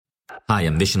Hi,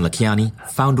 I'm Vishen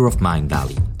founder of Mind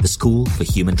Valley, the school for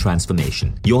human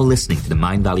transformation. You're listening to the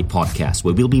Mind Valley podcast,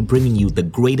 where we'll be bringing you the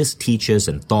greatest teachers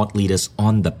and thought leaders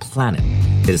on the planet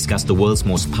to discuss the world's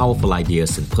most powerful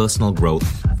ideas in personal growth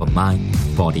for mind,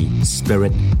 body,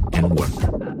 spirit, and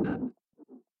work.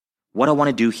 What I want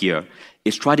to do here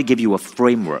is try to give you a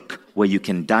framework where you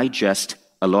can digest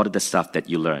a lot of the stuff that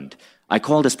you learned. I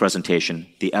call this presentation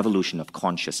The Evolution of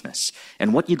Consciousness.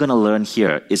 And what you're going to learn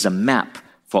here is a map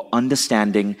for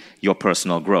understanding your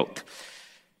personal growth.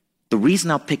 The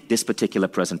reason I picked this particular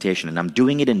presentation, and I'm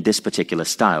doing it in this particular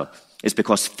style, is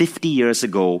because 50 years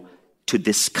ago to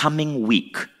this coming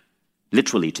week,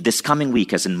 literally to this coming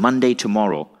week, as in Monday,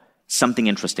 tomorrow, something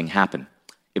interesting happened.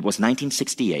 It was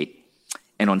 1968,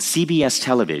 and on CBS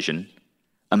television,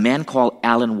 a man called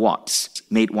Alan Watts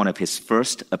made one of his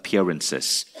first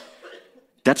appearances.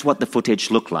 That's what the footage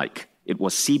looked like. It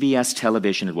was CBS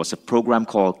television. It was a program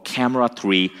called Camera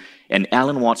 3, and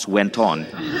Alan Watts went on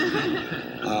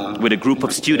with a group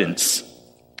of students.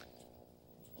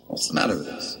 What's the matter with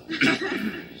us?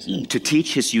 To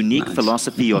teach his unique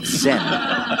philosophy of Zen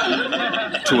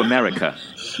to America.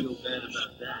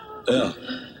 Yeah.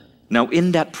 Now,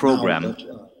 in that program,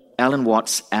 Alan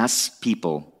Watts asked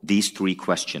people these three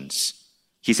questions.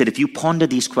 He said, if you ponder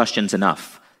these questions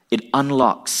enough, it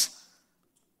unlocks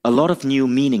a lot of new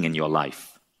meaning in your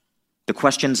life. The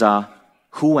questions are,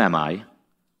 who am I?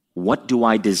 What do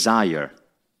I desire?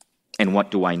 And what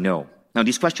do I know? Now,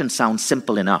 these questions sound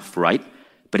simple enough, right?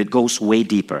 But it goes way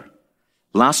deeper.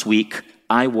 Last week,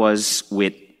 I was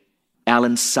with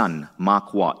Alan's son,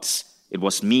 Mark Watts. It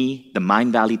was me, the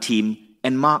Mind Valley team,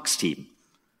 and Mark's team.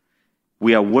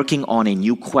 We are working on a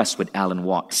new quest with Alan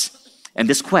Watts. And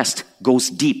this quest goes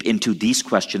deep into these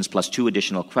questions plus two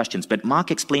additional questions. But Mark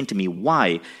explained to me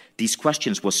why these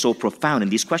questions were so profound.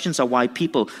 And these questions are why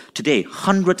people today,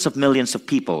 hundreds of millions of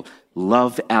people,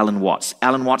 love Alan Watts.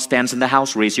 Alan Watts fans in the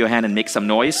house, raise your hand and make some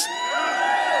noise.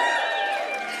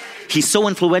 He's so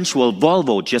influential,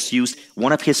 Volvo just used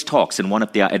one of his talks in one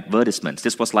of their advertisements.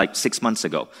 This was like 6 months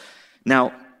ago.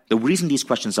 Now, the reason these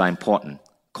questions are important,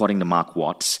 according to Mark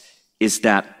Watts, is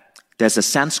that there's a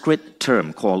Sanskrit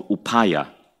term called upaya.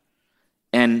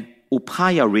 And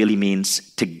upaya really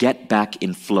means to get back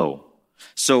in flow.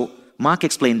 So Mark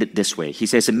explained it this way. He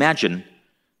says, imagine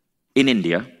in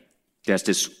India, there's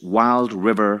this wild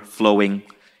river flowing,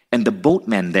 and the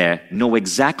boatmen there know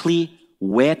exactly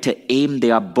where to aim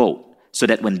their boat so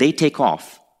that when they take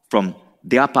off from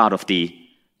their part of the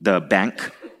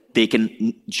bank, they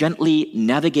can gently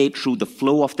navigate through the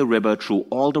flow of the river, through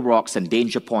all the rocks and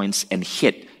danger points, and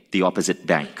hit the opposite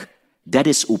bank. That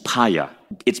is upaya.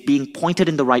 It's being pointed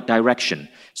in the right direction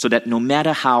so that no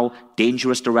matter how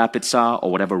dangerous the rapids are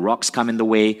or whatever rocks come in the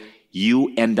way,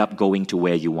 you end up going to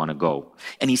where you want to go.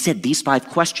 And he said these 5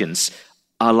 questions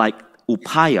are like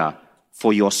upaya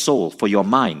for your soul, for your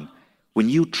mind. When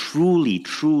you truly,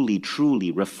 truly,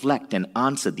 truly reflect and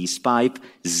answer these 5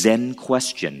 Zen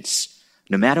questions,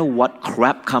 no matter what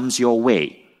crap comes your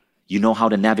way, you know how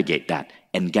to navigate that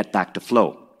and get back to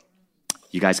flow.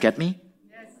 You guys get me?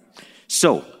 Yes.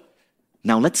 So,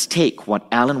 now let's take what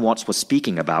Alan Watts was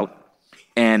speaking about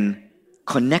and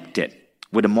connect it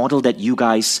with a model that you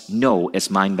guys know as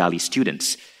Mind Valley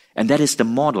students. And that is the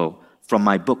model from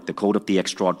my book, The Code of the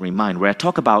Extraordinary Mind, where I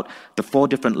talk about the 4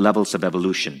 different levels of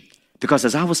evolution. Because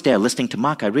as I was there listening to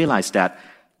Mark, I realized that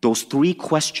those 3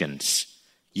 questions,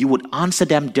 you would answer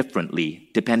them differently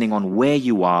depending on where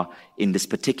you are in this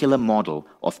particular model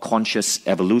of conscious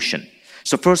evolution.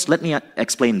 So first, let me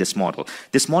explain this model.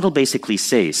 This model basically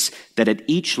says that at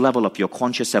each level of your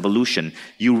conscious evolution,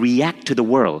 you react to the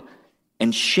world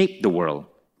and shape the world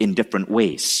in different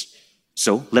ways.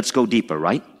 So let's go deeper,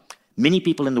 right? Many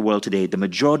people in the world today, the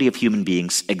majority of human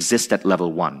beings exist at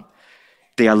level 1.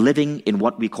 They are living in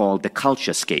what we call the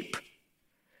culturescape.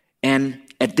 And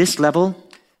at this level,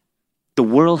 the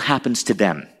world happens to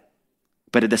them.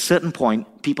 But at a certain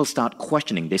point, people start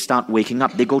questioning. They start waking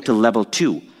up. They go to level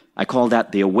 2. I call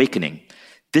that the awakening.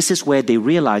 This is where they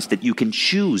realize that you can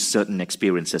choose certain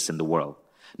experiences in the world.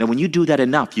 Now, when you do that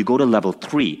enough, you go to level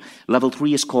 3. Level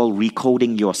 3 is called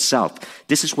recoding yourself.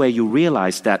 This is where you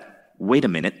realize that, wait a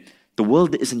minute, the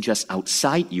world isn't just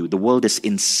outside you, the world is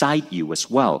inside you as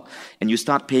well. And you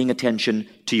start paying attention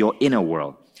to your inner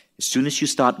world. As soon as you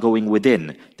start going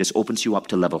within, this opens you up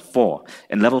to level 4.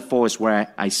 And level 4 is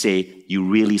where I say you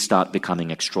really start becoming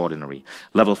extraordinary.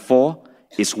 Level 4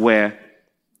 is where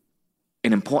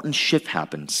an important shift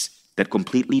happens that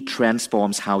completely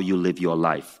transforms how you live your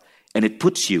life. And it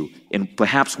puts you in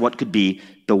perhaps what could be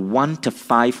the 1 to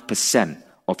 5%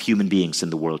 of human beings in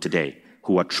the world today.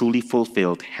 who are truly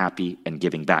fulfilled, happy, and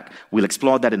giving back. We'll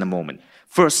explore that in a moment.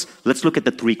 First, let's look at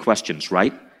the three questions,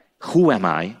 right? Who am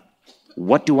I?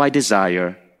 What do I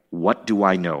desire? What do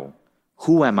I know?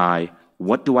 Who am I?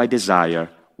 What do I desire?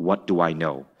 What do I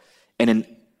know? And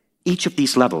in each of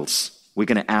these levels, we're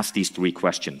going to ask these three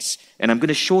questions. And I'm going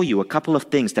to show you a couple of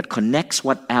things that connects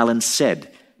what Alan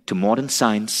said to modern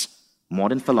science,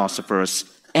 modern philosophers,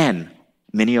 and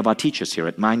many of our teachers here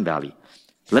at Mind Valley.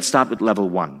 Let's start with level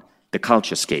one, the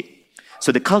culturescape.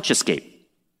 So the culturescape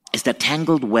is that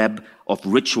tangled web of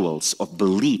rituals, of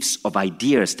beliefs, of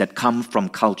ideas that come from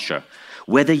culture.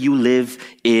 Whether you live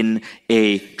in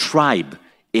a tribe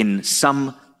in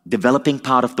some developing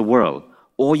part of the world,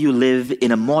 or you live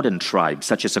in a modern tribe,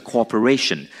 such as a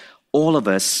corporation, all of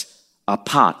us are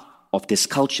part of this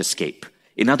culturescape.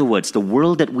 In other words, the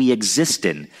world that we exist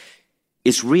in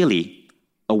is really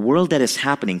a world that is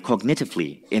happening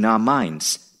cognitively in our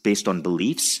minds based on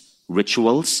beliefs,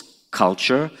 rituals,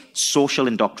 culture, social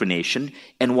indoctrination,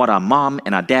 and what our mom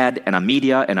and our dad and our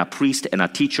media and our priest and our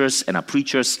teachers and our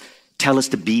preachers tell us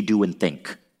to be, do, and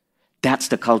think. That's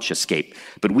the culturescape.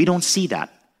 But we don't see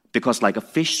that because like a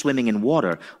fish swimming in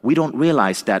water, we don't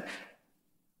realize that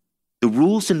the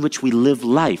rules in which we live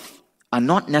life are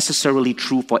not necessarily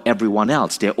true for everyone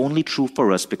else. They're only true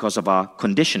for us because of our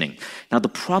conditioning. Now, the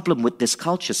problem with this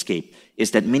culturescape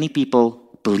is that many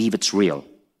people believe it's real,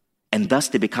 and thus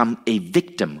they become a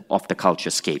victim of the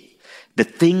culturescape. The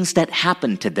things that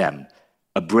happen to them,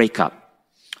 a breakup,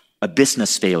 a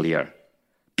business failure,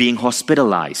 being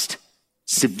hospitalized,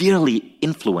 severely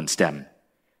influence them.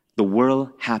 The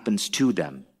world happens to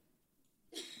them.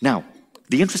 Now,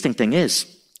 the interesting thing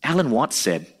is, Alan Watts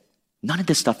said, none of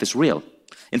this stuff is real.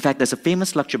 In fact, there's a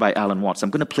famous lecture by Alan Watts. I'm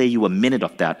going to play you a minute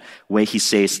of that where he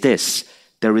says this: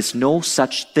 there is no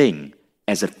such thing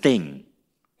as a thing.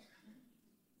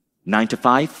 9 to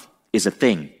 5 is a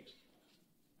thing.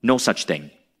 No such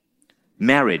thing.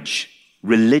 Marriage,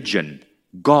 religion,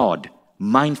 God,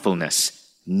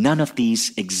 mindfulness, none of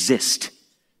these exist.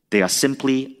 They are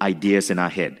simply ideas in our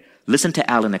head. Listen to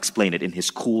Alan explain it in his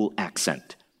cool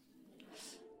accent.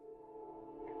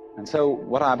 And so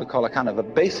what I would call a kind of a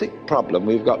basic problem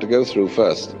we've got to go through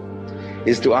first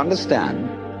is to understand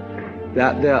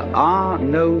that there are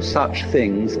no such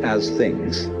things as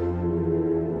things.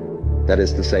 That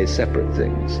is to say, separate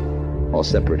things or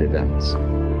separate events.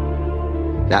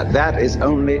 That is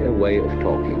only a way of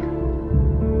talking.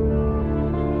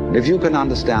 And if you can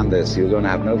understand this, you're going to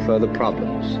have no further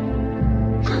problems.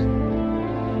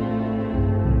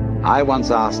 I once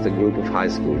asked a group of high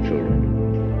school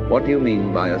children, what do you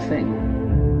mean by a thing?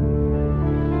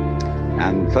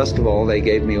 And first of all, they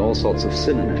gave me all sorts of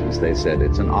synonyms. They said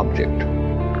it's an object,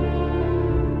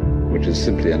 which is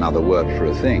simply another word for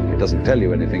a thing. It doesn't tell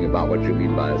you anything about what you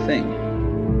mean by a thing.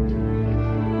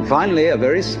 And finally, a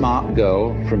very smart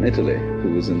girl from Italy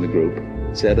who was in the group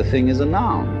said a thing is a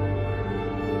noun.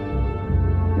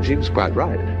 And she was quite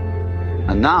right.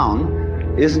 A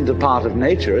noun isn't a part of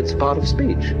nature, it's a part of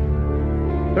speech.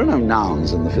 There are no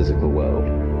nouns in the physical world.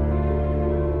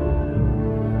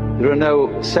 There are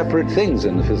no separate things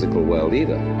in the physical world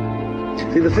either.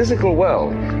 See, the physical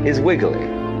world is wiggly.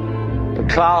 The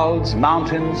clouds,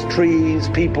 mountains, trees,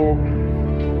 people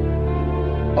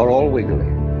are all wiggly.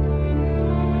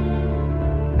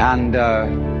 And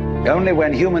only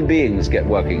when human beings get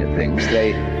working at things,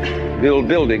 they build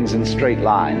buildings in straight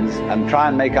lines and try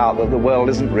and make out that the world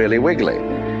isn't really wiggly.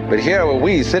 But here are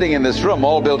we sitting in this room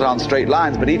all built on straight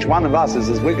lines, but each one of us is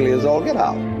as wiggly as all get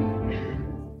out.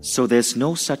 So there's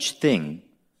no such thing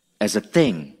as a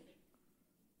thing.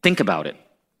 Think about it.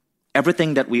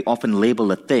 Everything that we often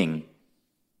label a thing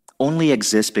only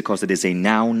exists because it is a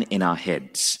noun in our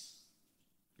heads.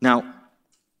 Now,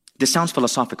 this sounds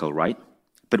philosophical, right?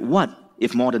 But what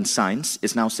if modern science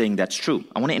is now saying that's true?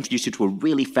 I want to introduce you to a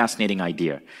really fascinating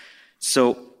idea.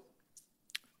 So,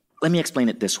 let me explain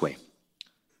it this way.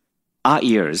 Our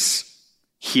ears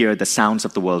hear the sounds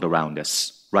of the world around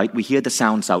us, right? We hear the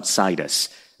sounds outside us.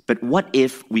 But what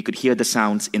if we could hear the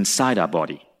sounds inside our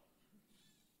body?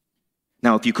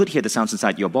 Now, if you could hear the sounds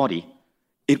inside your body,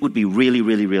 it would be really,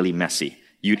 really, really messy.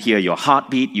 You'd hear your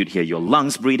heartbeat, you'd hear your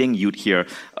lungs breathing, you'd hear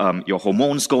your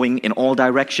hormones going in all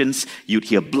directions, you'd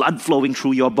hear blood flowing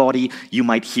through your body, you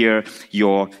might hear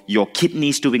your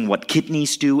kidneys doing what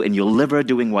kidneys do, and your liver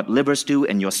doing what livers do,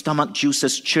 and your stomach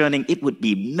juices churning. It would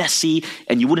be messy,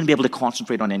 and you wouldn't be able to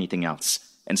concentrate on anything else.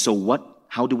 And so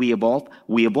how do we evolve?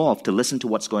 We evolve to listen to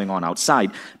what's going on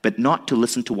outside, but not to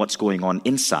listen to what's going on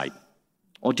inside.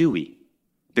 Or do we?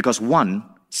 Because one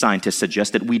scientist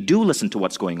suggests that we do listen to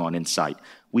what's going on inside.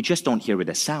 We just don't hear it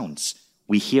as sounds.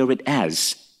 We hear it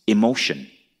as emotion.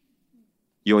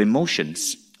 Your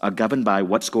emotions are governed by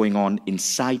what's going on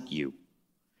inside you.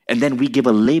 And then we give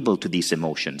a label to these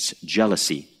emotions: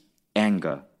 jealousy,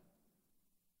 anger,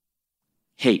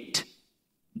 hate,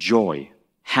 joy,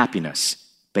 happiness.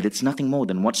 But it's nothing more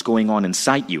than what's going on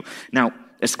inside you. Now,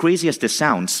 as crazy as this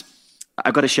sounds,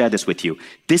 I've got to share this with you.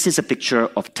 This is a picture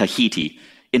of Tahiti.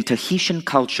 In Tahitian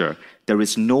culture, there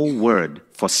is no word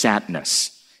for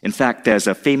sadness. In fact, there's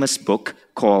a famous book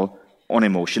called On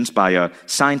Emotions by a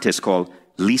scientist called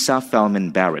Lisa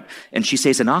Feldman Barrett. And she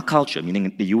says in our culture,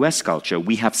 meaning the US culture,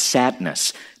 we have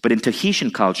sadness. But in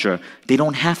Tahitian culture, they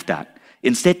don't have that.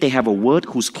 Instead, they have a word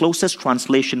whose closest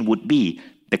translation would be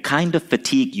the kind of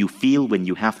fatigue you feel when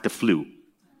you have the flu.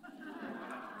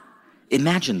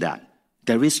 Imagine that.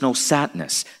 There is no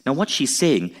sadness. Now, what she's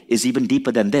saying is even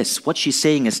deeper than this. What she's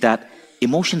saying is that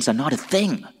emotions are not a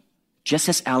thing. Just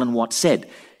as Alan Watts said,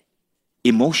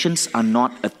 emotions are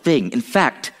not a thing. In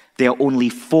fact, there are only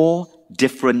 4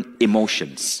 different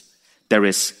emotions. There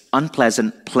is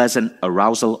unpleasant, pleasant,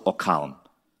 arousal, or calm.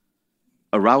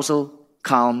 Arousal,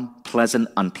 calm, pleasant,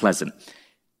 unpleasant.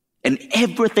 And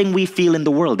everything we feel in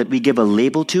the world that we give a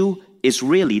label to is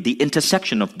really the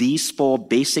intersection of these 4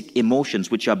 basic emotions,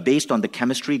 which are based on the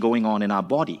chemistry going on in our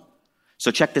body.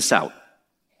 So check this out.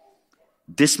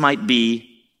 This might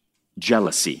be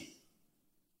jealousy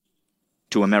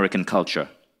to American culture.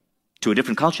 To a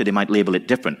different culture, they might label it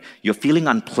different. You're feeling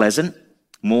unpleasant,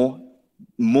 more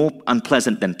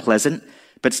unpleasant than pleasant,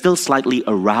 but still slightly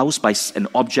aroused by an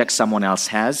object someone else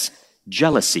has.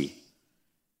 Jealousy.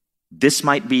 This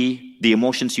might be the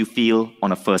emotions you feel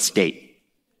on a first date.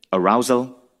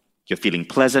 Arousal, you're feeling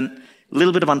pleasant. A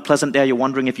little bit of unpleasant there, you're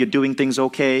wondering if you're doing things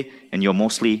okay, and you're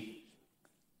mostly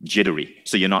jittery,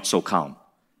 so you're not so calm.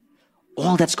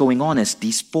 All that's going on is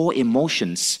these 4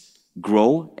 emotions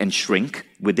grow and shrink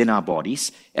within our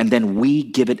bodies, and then we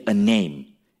give it a name,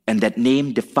 and that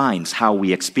name defines how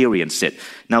we experience it.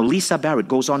 Now, Lisa Barrett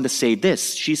goes on to say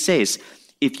this. She says,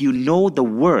 if you know the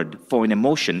word for an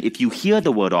emotion, if you hear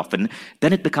the word often,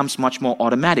 then it becomes much more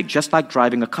automatic. Just like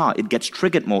driving a car, it gets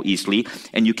triggered more easily,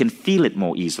 and you can feel it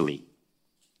more easily.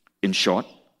 In short,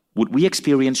 would we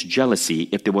experience jealousy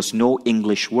if there was no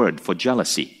English word for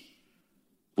jealousy?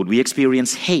 Would we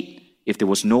experience hate if there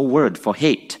was no word for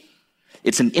hate?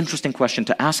 It's an interesting question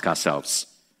to ask ourselves.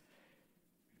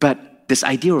 But this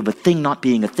idea of a thing not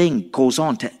being a thing goes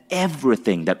on to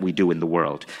everything that we do in the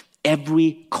world.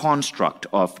 Every construct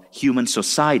of human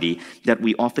society that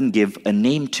we often give a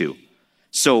name to.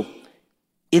 So,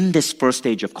 in this first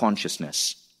stage of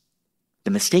consciousness,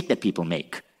 the mistake that people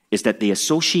make is that they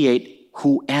associate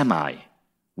who am I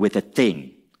with a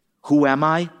thing. Who am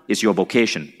I is your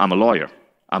vocation. I'm a lawyer.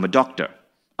 I'm a doctor.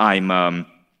 I'm a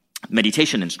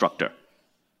meditation instructor.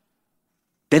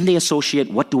 Then they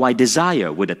associate what do I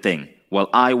desire with a thing. Well,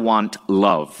 I want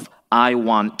love. I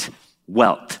want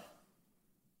wealth.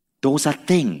 Those are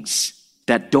things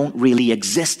that don't really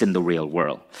exist in the real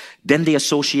world. Then they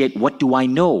associate what do I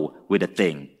know with a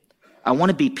thing. I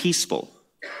want to be peaceful.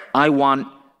 I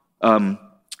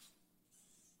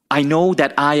know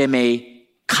that I am a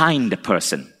kind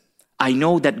person. I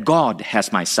know that God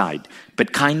has my side.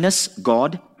 But kindness,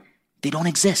 God, they don't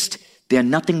exist. They are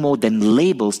nothing more than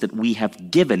labels that we have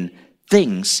given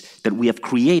things that we have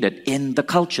created in the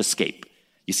culturescape.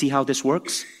 You see how this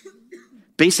works?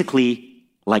 Basically,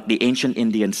 like the ancient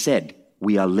Indians said,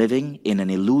 we are living in an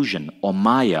illusion or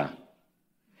maya.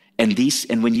 And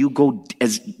when you go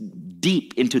as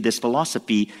deep into this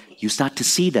philosophy, you start to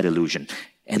see that illusion.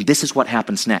 And this is what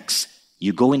happens next.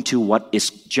 You go into what is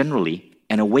generally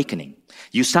an awakening.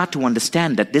 You start to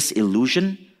understand that this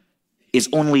illusion is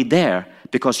only there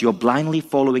because you're blindly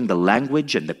following the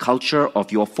language and the culture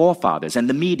of your forefathers and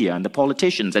the media and the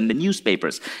politicians and the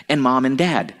newspapers and mom and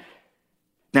dad.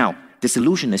 Now, this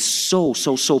illusion is so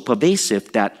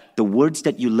pervasive that the words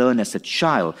that you learn as a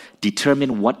child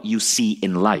determine what you see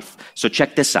in life. So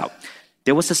check this out.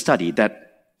 There was a study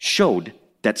that showed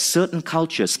that certain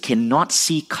cultures cannot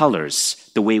see colors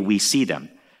the way we see them.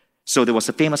 So there was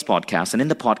a famous podcast, and in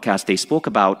the podcast they spoke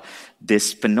about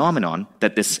this phenomenon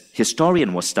that this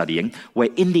historian was studying, where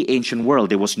in the ancient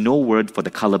world there was no word for the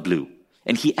color blue.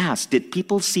 And he asked, did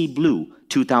people see blue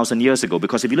 2,000 years ago?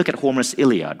 Because if you look at Homer's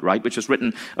Iliad, right, which was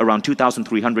written around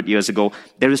 2,300 years ago,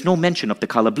 there is no mention of the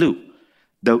color blue.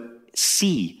 The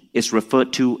sea is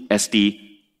referred to as the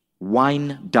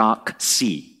wine dark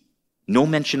sea. No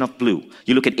mention of blue.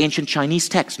 You look at ancient Chinese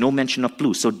texts, no mention of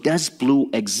blue. So does blue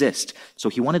exist? So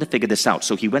he wanted to figure this out.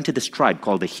 So he went to this tribe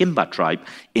called the Himba tribe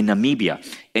in Namibia.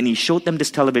 And he showed them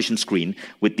this television screen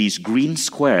with these green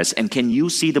squares. And can you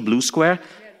see the blue square?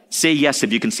 Say yes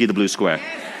if you can see the blue square.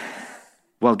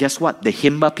 Well, guess what? The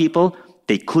Himba people,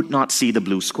 they could not see the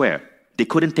blue square. They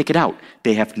couldn't pick it out.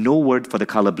 They have no word for the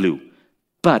color blue.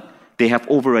 But they have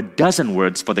over a dozen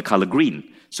words for the color green.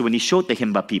 So when he showed the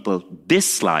Himba people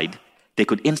this slide, they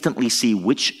could instantly see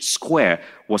which square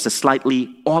was a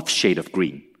slightly off shade of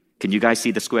green. Can you guys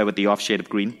see the square with the off shade of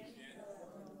green?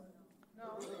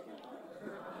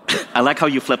 I like how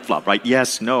you flip-flop, right?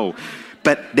 Yes, no.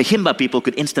 But the Himba people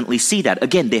could instantly see that.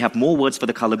 Again, they have more words for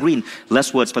the color green,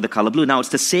 less words for the color blue. Now, it's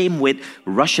the same with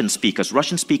Russian speakers.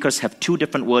 Russian speakers have two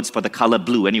different words for the color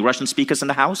blue. Any Russian speakers in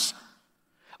the house?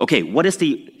 Okay, what is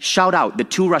shout out the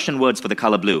two Russian words for the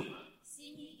color blue?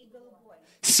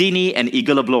 Sini and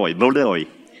igolobloy.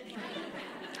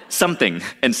 Something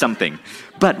and something.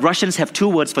 But Russians have two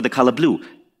words for the color blue.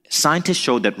 Scientists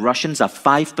show that Russians are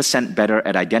 5% better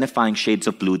at identifying shades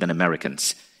of blue than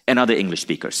Americans and other English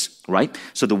speakers, right?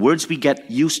 So the words we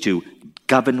get used to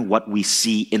govern what we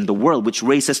see in the world, which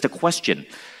raises the question,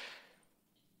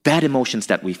 bad emotions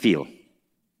that we feel,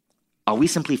 are we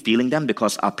simply feeling them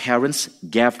because our parents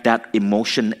gave that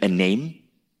emotion a name?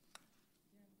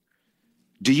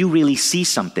 Do you really see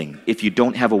something if you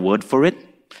don't have a word for it?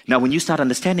 Now, when you start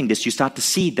understanding this, you start to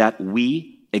see that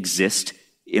we exist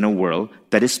in a world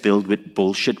that is filled with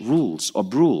bullshit rules or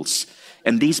brules.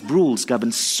 And these rules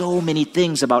govern so many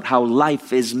things about how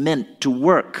life is meant to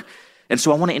work. And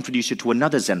so I want to introduce you to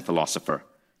another Zen philosopher.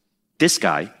 This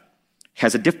guy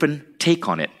has a different take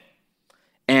on it.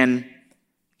 And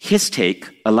his take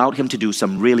allowed him to do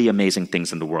some really amazing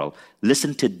things in the world.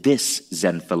 Listen to this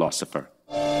Zen philosopher.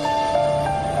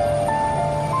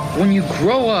 When you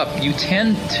grow up, you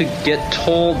tend to get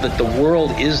told that the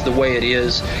world is the way it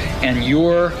is, and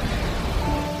your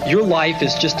life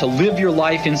is just to live your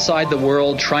life inside the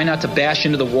world, try not to bash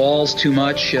into the walls too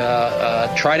much,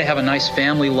 try to have a nice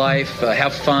family life,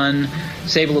 have fun,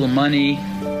 save a little money.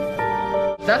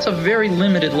 That's a very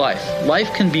limited life.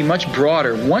 Life can be much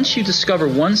broader once you discover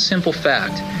one simple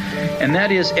fact, and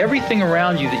that is everything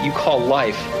around you that you call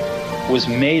life was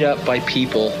made up by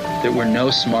people that were no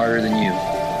smarter than you.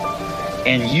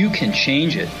 And you can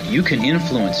change it. You can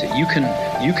influence it. You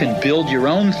can build your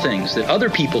own things that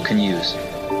other people can use.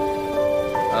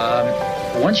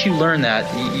 Once you learn that,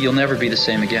 you'll never be the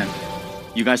same again.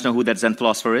 You guys know who that Zen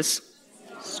philosopher is?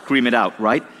 Scream it out,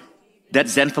 right? That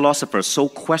Zen philosopher so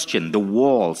questioned the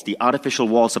walls, the artificial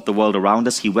walls of the world around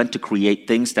us, he went to create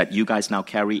things that you guys now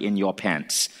carry in your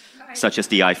pants, such as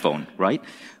the iPhone, right?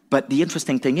 But the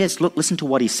interesting thing is, look, listen to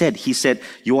what he said. He said,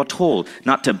 you are told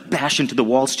not to bash into the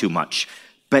walls too much.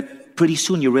 But pretty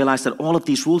soon you realize that all of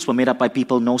these rules were made up by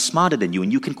people no smarter than you,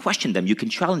 and you can question them, you can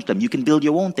challenge them, you can build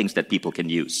your own things that people can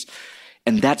use.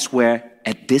 And that's where,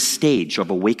 at this stage of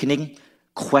awakening,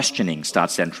 questioning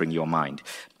starts entering your mind.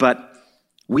 But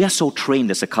we are so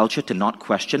trained as a culture to not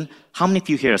question. How many of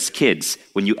you here as kids,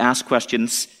 when you ask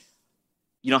questions,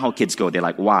 you know how kids go, they're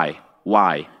like, why?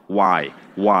 And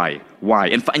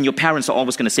your parents are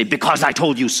always going to say, because I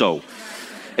told you so.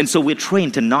 And so we're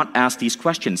trained to not ask these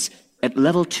questions. At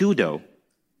level 2, though,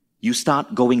 you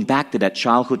start going back to that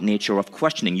childhood nature of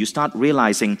questioning. You start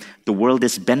realizing the world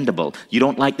is bendable. You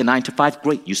don't like the 9 to 5,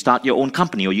 great. You start your own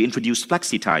company or you introduce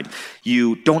flexi time.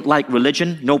 You don't like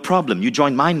religion, no problem. You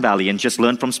join Mind Valley and just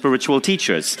learn from spiritual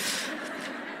teachers.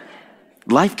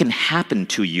 Life can happen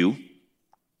to you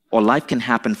or life can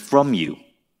happen from you.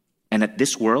 And at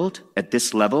this world, at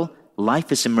this level,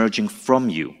 life is emerging from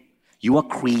you. You are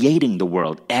creating the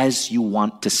world as you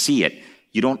want to see it.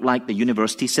 You don't like the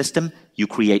university system, you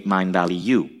create Mind Valley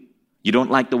U. You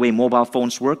don't like the way mobile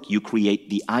phones work, you create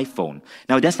the iPhone.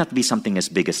 Now, it doesn't have to be something as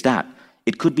big as that.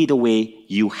 It could be the way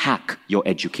you hack your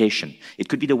education. It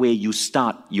could be the way you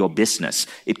start your business.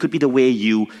 It could be the way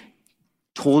you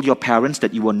told your parents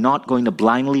that you were not going to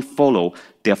blindly follow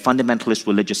their fundamentalist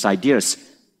religious ideas,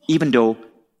 even though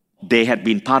they had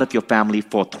been part of your family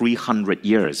for 300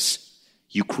 years.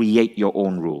 You create your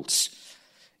own rules.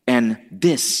 And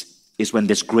this is when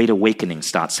this great awakening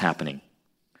starts happening.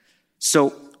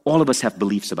 So all of us have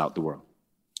beliefs about the world.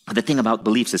 The thing about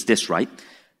beliefs is this, right?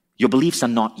 Your beliefs are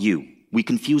not you. We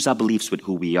confuse our beliefs with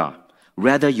who we are.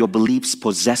 Rather, your beliefs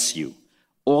possess you.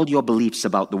 All your beliefs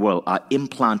about the world are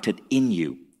implanted in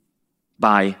you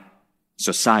by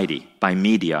society, by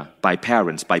media, by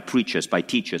parents, by preachers, by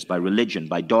teachers, by religion,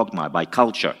 by dogma, by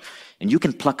culture. And you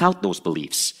can pluck out those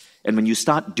beliefs. And when you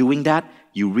start doing that,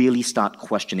 you really start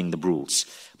questioning the rules.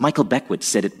 Michael Beckwith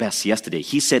said it best yesterday.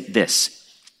 He said this: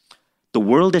 the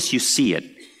world as you see it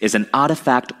is an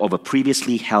artifact of a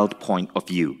previously held point of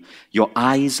view. Your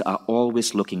eyes are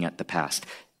always looking at the past.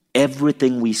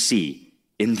 Everything we see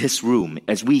in this room,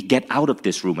 as we get out of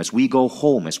this room, as we go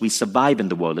home, as we survive in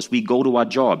the world, as we go to our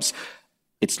jobs,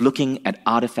 it's looking at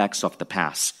artifacts of the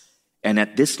past. And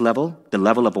at this level, the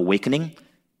level of awakening,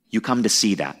 you come to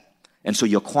see that. And so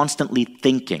you're constantly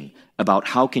thinking about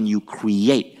how can you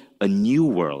create a new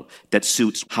world that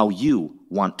suits how you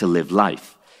want to live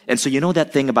life. And so you know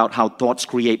that thing about how thoughts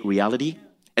create reality?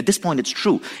 At this point, it's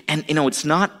true. And it's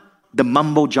not the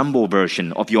mumbo-jumbo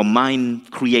version of your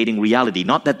mind creating reality.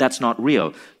 Not that that's not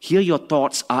real. Here your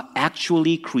thoughts are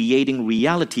actually creating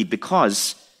reality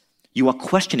because you are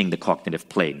questioning the cognitive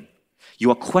plane. You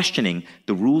are questioning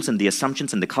the rules and the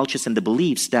assumptions and the cultures and the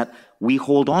beliefs that we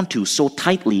hold on to so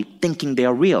tightly, thinking they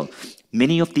are real.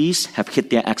 Many of these have hit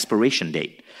their expiration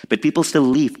date, but people still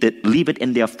leave it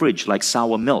in their fridge like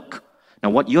sour milk.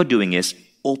 Now, what you're doing is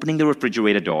opening the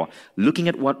refrigerator door, looking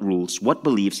at what rules, what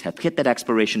beliefs have hit that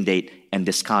expiration date, and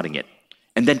discarding it,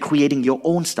 and then creating your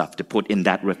own stuff to put in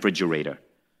that refrigerator.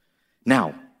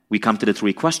 Now, we come to the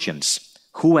three questions.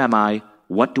 Who am I?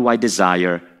 What do I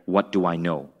desire? What do I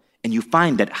know? And you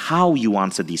find that how you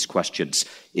answer these questions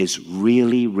is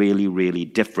really, really, really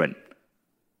different.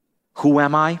 Who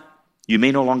am I? You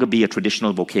may no longer be a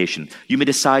traditional vocation. You may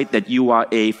decide that you are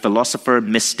a philosopher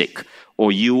mystic,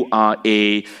 or you are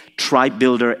a tribe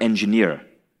builder engineer.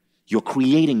 You're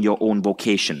creating your own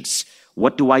vocations.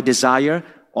 What do I desire?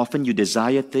 Often you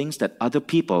desire things that other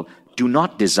people do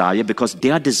not desire because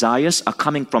their desires are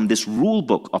coming from this rule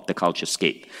book of the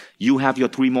culturescape. You have your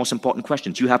three most important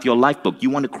questions. You have your life book. You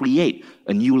want to create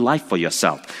a new life for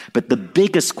yourself. But the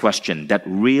biggest question that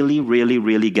really, really,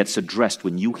 really gets addressed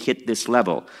when you hit this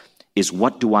level is,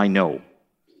 what do I know?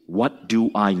 What do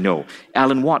I know?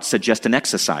 Alan Watts suggests an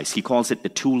exercise. He calls it the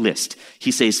two list.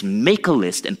 He says, make a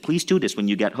list, and please do this when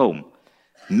you get home.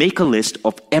 Make a list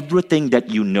of everything that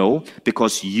you know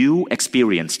because you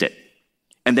experienced it.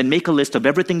 And then make a list of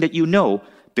everything that you know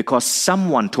because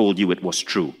someone told you it was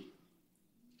true.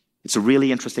 It's a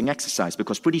really interesting exercise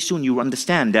because pretty soon you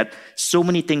understand that so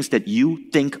many things that you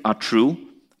think are true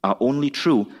are only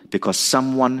true because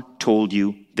someone told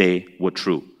you they were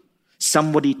true.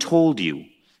 Somebody told you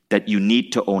that you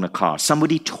need to own a car.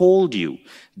 Somebody told you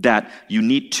that you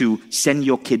need to send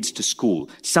your kids to school.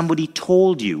 Somebody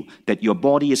told you that your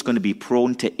body is going to be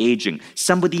prone to aging.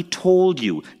 Somebody told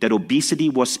you that obesity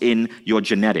was in your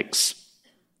genetics.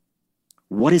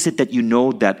 What is it that you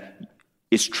know that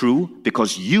is true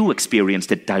because you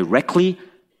experienced it directly?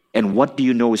 And what do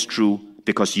you know is true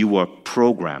because you were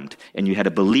programmed and you had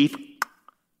a belief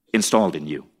installed in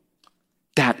you?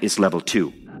 That is level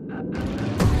 2.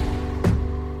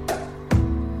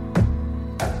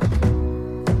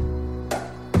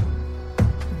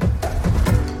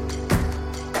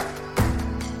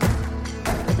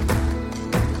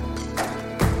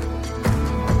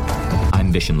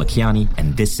 I'm Vishen Lakhiani,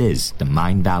 and this is the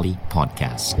Mind Valley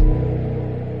Podcast.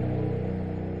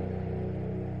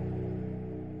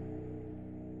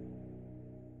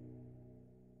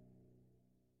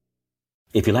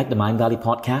 If you like the Mind Valley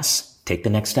Podcast, take the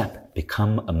next step.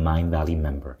 Become a Mind Valley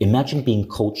member. Imagine being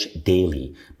coached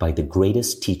daily by the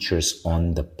greatest teachers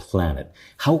on the planet.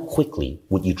 How quickly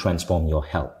would you transform your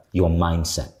health, your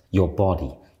mindset, your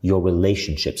body, your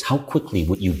relationships? How quickly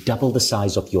would you double the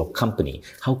size of your company?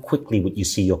 How quickly would you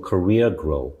see your career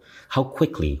grow? How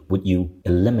quickly would you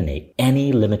eliminate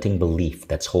any limiting belief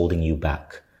that's holding you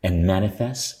back and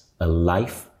manifest a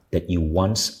life that you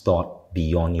once thought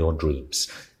beyond your dreams?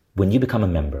 When you become a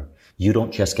member, you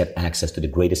don't just get access to the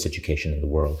greatest education in the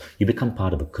world. You become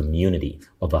part of a community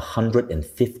of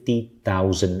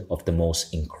 150,000 of the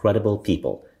most incredible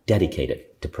people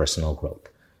dedicated to personal growth.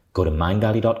 Go to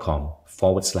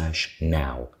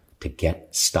mindvalley.com/now to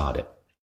get started.